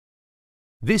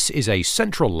This is a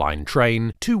Central Line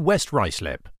train to West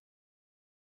Ruislip.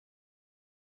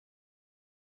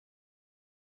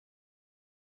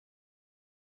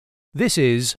 This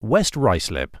is West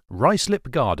Ruislip,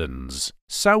 Ruislip Gardens,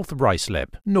 South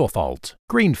Ruislip, Northolt,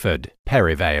 Greenford,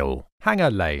 Perivale, Hanger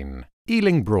Lane,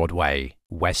 Ealing Broadway,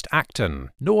 West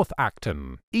Acton, North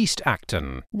Acton, East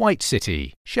Acton, White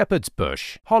City, Shepherd's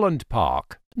Bush, Holland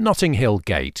Park, Notting Hill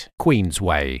Gate,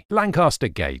 Queensway, Lancaster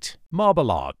Gate, Marble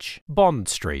Arch, Bond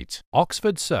Street,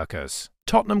 Oxford Circus,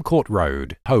 Tottenham Court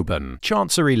Road, Holborn,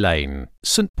 Chancery Lane,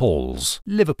 St Paul's,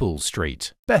 Liverpool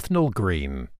Street, Bethnal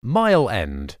Green, Mile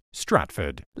End,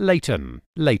 Stratford, Leighton,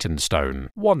 Leytonstone,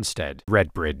 Wanstead,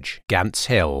 Redbridge, Gants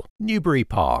Hill, Newbury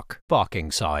Park,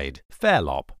 Barkingside,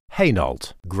 Fairlop,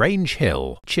 Hainault, Grange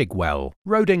Hill, Chigwell,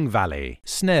 Roding Valley,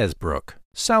 Snaresbrook,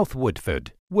 South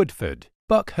Woodford, Woodford,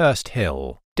 Buckhurst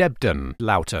Hill, Debden,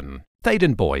 Loughton,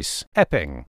 Thaden Boyce,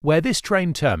 Epping, where this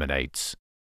train terminates.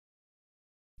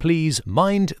 Please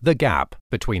mind the gap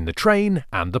between the train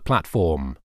and the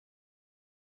platform.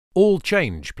 All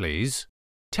change, please.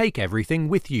 Take everything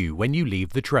with you when you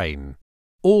leave the train.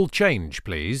 All change,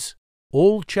 please.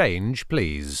 All change,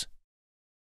 please.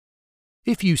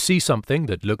 If you see something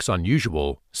that looks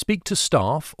unusual, speak to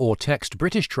staff or text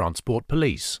British Transport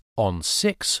Police on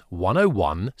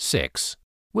 61016.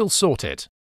 We'll sort it.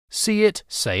 See it,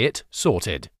 say it,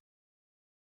 sorted.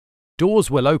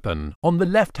 Doors will open on the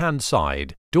left-hand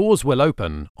side. Doors will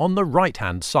open on the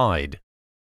right-hand side.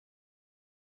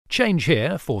 Change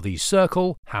here for the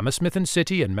Circle, Hammersmith and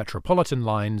City and Metropolitan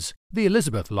lines, the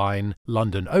Elizabeth line,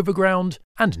 London Overground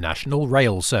and National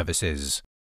Rail services.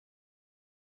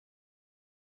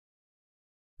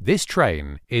 This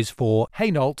train is for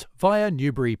Hainault via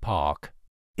Newbury Park.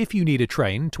 If you need a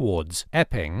train towards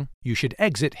Epping, you should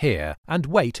exit here and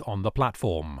wait on the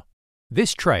platform.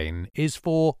 This train is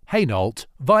for Hainault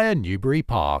via Newbury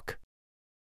Park.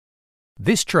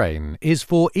 This train is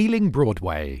for Ealing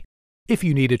Broadway. If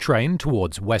you need a train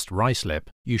towards West Ruislip,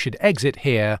 you should exit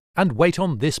here and wait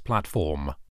on this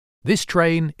platform. This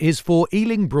train is for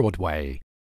Ealing Broadway.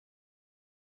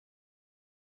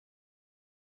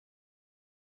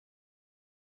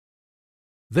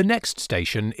 The next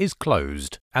station is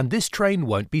closed, and this train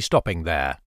won't be stopping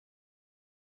there.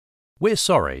 We're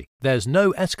sorry, there's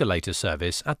no escalator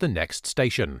service at the next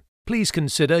station. Please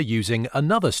consider using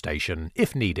another station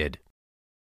if needed.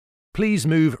 Please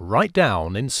move right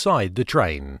down inside the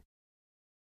train.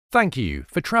 Thank you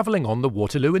for travelling on the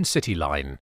Waterloo and City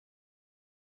line.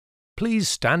 Please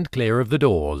stand clear of the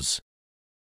doors.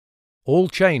 All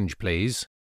change, please.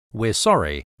 We're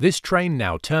sorry, this train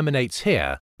now terminates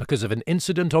here because of an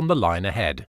incident on the line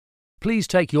ahead. Please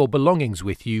take your belongings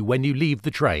with you when you leave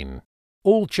the train.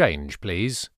 All change,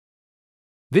 please.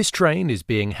 This train is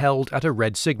being held at a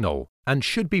red signal and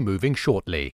should be moving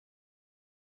shortly.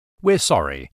 We're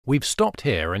sorry, we've stopped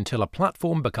here until a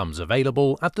platform becomes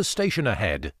available at the station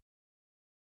ahead.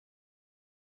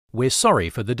 We're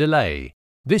sorry for the delay.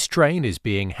 This train is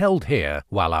being held here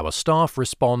while our staff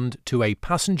respond to a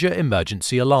passenger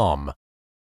emergency alarm.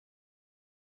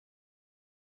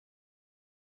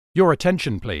 Your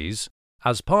attention, please.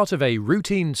 As part of a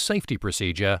routine safety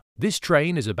procedure, this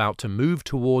train is about to move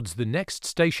towards the next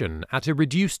station at a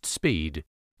reduced speed.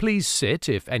 Please sit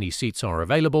if any seats are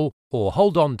available, or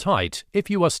hold on tight if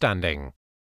you are standing.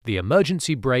 The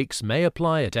emergency brakes may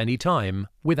apply at any time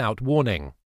without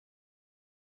warning.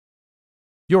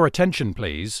 Your attention,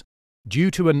 please.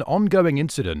 Due to an ongoing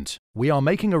incident, we are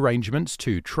making arrangements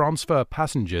to transfer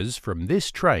passengers from this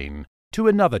train to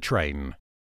another train.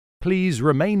 Please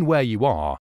remain where you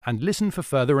are and listen for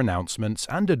further announcements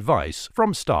and advice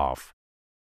from staff.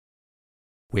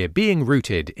 We're being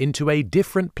routed into a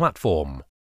different platform.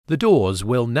 The doors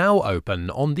will now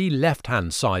open on the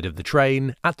left-hand side of the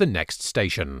train at the next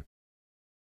station.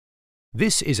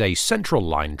 This is a Central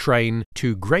Line train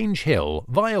to Grange Hill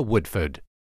via Woodford.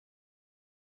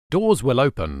 Doors will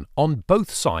open on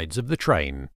both sides of the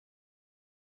train.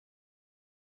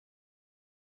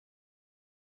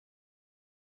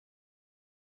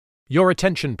 Your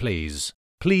attention, please.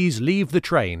 Please leave the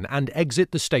train and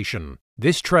exit the station.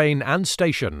 This train and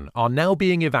station are now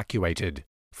being evacuated.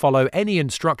 Follow any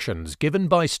instructions given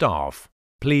by staff.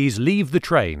 Please leave the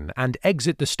train and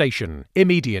exit the station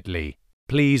immediately.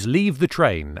 Please leave the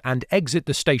train and exit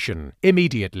the station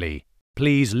immediately.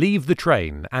 Please leave the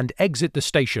train and exit the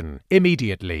station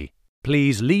immediately.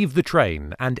 Please leave the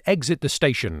train and exit the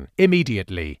station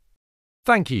immediately.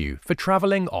 Thank you for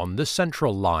travelling on the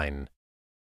Central Line.